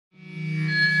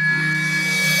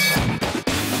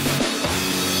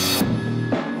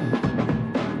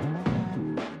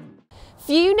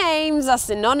names are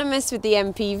synonymous with the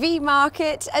MPV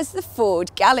market as the Ford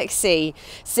Galaxy.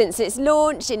 Since its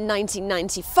launch in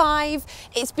 1995,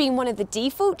 it's been one of the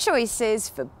default choices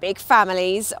for big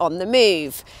families on the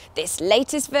move. This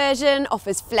latest version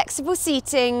offers flexible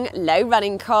seating, low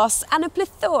running costs, and a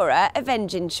plethora of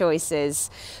engine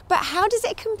choices. But how does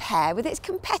it compare with its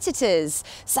competitors,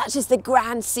 such as the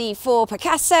Grand C4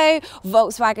 Picasso,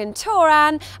 Volkswagen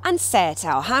Touran, and Seat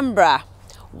Alhambra?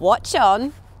 Watch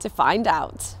on to find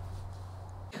out.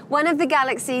 One of the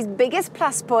Galaxy's biggest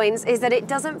plus points is that it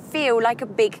doesn't feel like a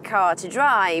big car to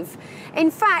drive. In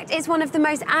fact, it's one of the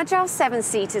most agile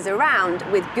seven-seaters around,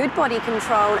 with good body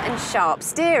control and sharp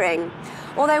steering.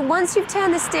 Although once you've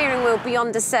turned the steering wheel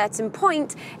beyond a certain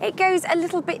point, it goes a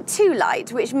little bit too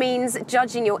light, which means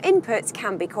judging your inputs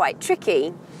can be quite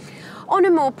tricky. On a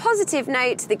more positive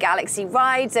note, the Galaxy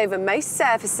rides over most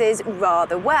surfaces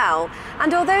rather well,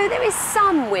 and although there is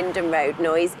some wind and road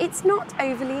noise, it's not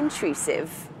overly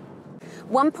intrusive.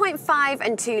 1.5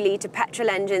 and 2 litre petrol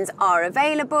engines are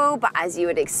available, but as you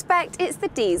would expect, it's the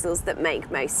diesels that make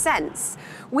most sense.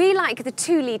 We like the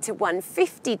 2 litre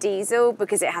 150 diesel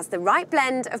because it has the right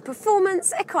blend of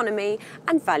performance, economy,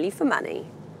 and value for money.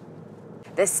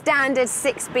 The standard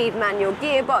 6-speed manual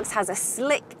gearbox has a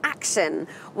slick action,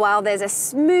 while there's a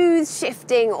smooth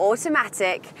shifting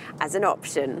automatic as an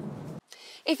option.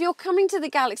 If you're coming to the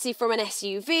Galaxy from an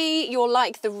SUV, you'll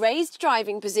like the raised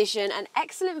driving position, and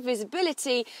excellent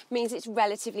visibility means it's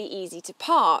relatively easy to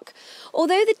park.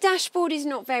 Although the dashboard is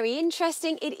not very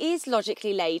interesting, it is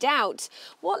logically laid out.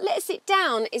 What lets it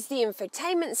down is the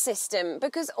infotainment system,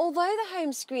 because although the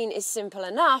home screen is simple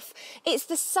enough, it's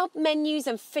the sub-menus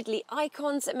and fiddly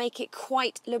icons that make it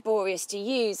quite laborious to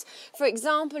use. For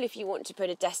example, if you want to put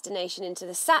a destination into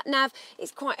the sat-nav,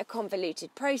 it's quite a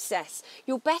convoluted process.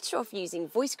 You're better off using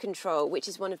voice control, which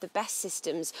is one of the best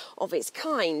systems of its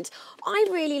kind. I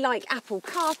really like Apple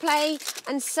CarPlay,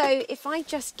 and so if I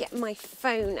just get my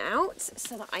phone out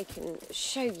so that I can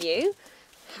show you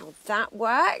how that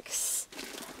works.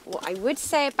 What I would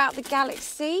say about the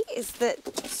Galaxy is that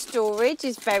storage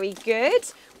is very good.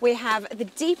 We have the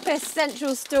deepest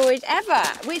central storage ever,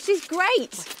 which is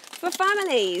great for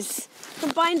families.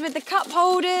 Combined with the cup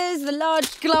holders, the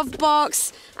large glove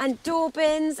box and door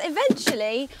bins,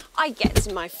 eventually I get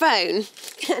to my phone.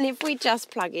 And if we just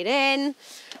plug it in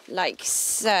like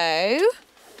so,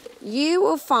 you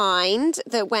will find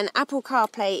that when Apple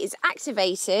CarPlay is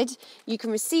activated, you can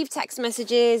receive text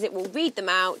messages, it will read them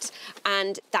out,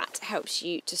 and that helps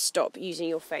you to stop using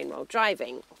your phone while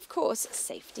driving. Of course,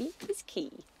 safety is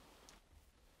key.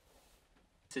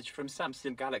 Message from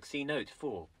Samsung Galaxy Note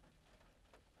 4.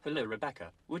 Hello,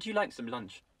 Rebecca. Would you like some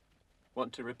lunch?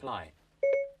 Want to reply?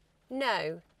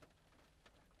 No.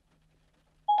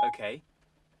 Okay.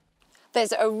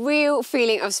 There's a real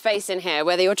feeling of space in here,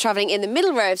 whether you're travelling in the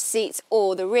middle row of seats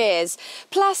or the rears.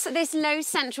 Plus, this low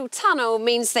central tunnel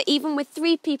means that even with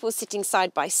 3 people sitting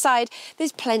side by side,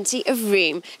 there's plenty of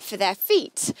room for their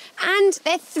feet. And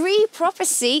there are 3 proper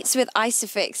seats with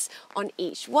Isofix on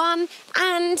each one,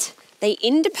 and they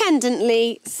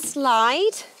independently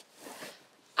slide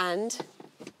and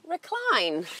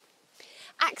recline.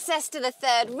 Access to the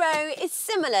 3rd row is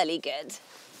similarly good,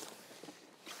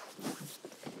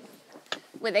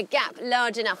 with a gap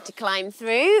large enough to climb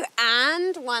through,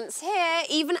 and once here,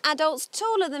 even adults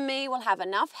taller than me will have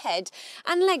enough head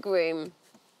and leg room.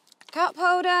 Cup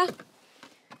holder,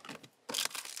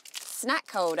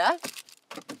 snack holder,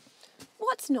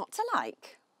 what's not to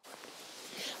like?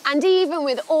 And even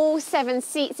with all 7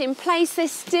 seats in place,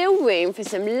 there's still room for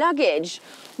some luggage.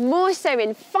 More so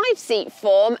in 5-seat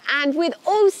form, and with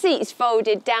all seats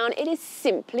folded down, it is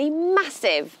simply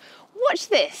massive. Watch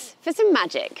this for some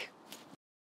magic.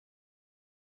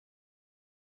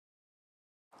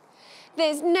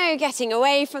 There's no getting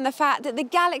away from the fact that the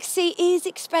Galaxy is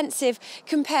expensive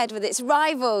compared with its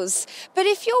rivals. But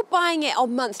if you're buying it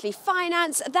on monthly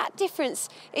finance, that difference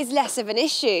is less of an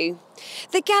issue.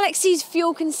 The Galaxy's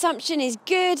fuel consumption is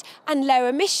good, and low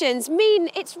emissions mean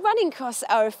its running costs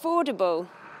are affordable.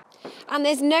 And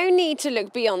there's no need to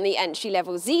look beyond the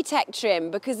entry-level Zetec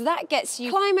trim, because that gets you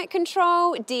climate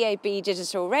control, DAB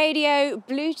digital radio,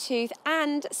 Bluetooth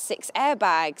and 6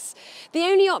 airbags. The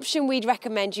only option we'd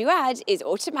recommend you add is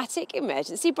automatic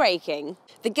emergency braking.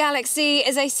 The Galaxy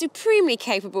is a supremely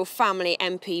capable family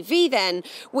MPV then,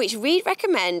 which we'd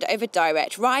recommend over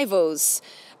direct rivals.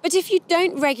 But if you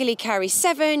don't regularly carry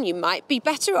 7, you might be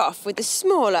better off with the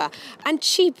smaller and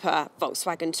cheaper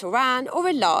Volkswagen Touran or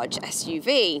a large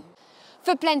SUV.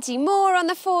 For plenty more on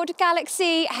the Ford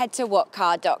Galaxy, head to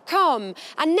whatcar.com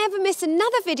and never miss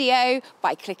another video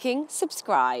by clicking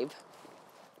subscribe.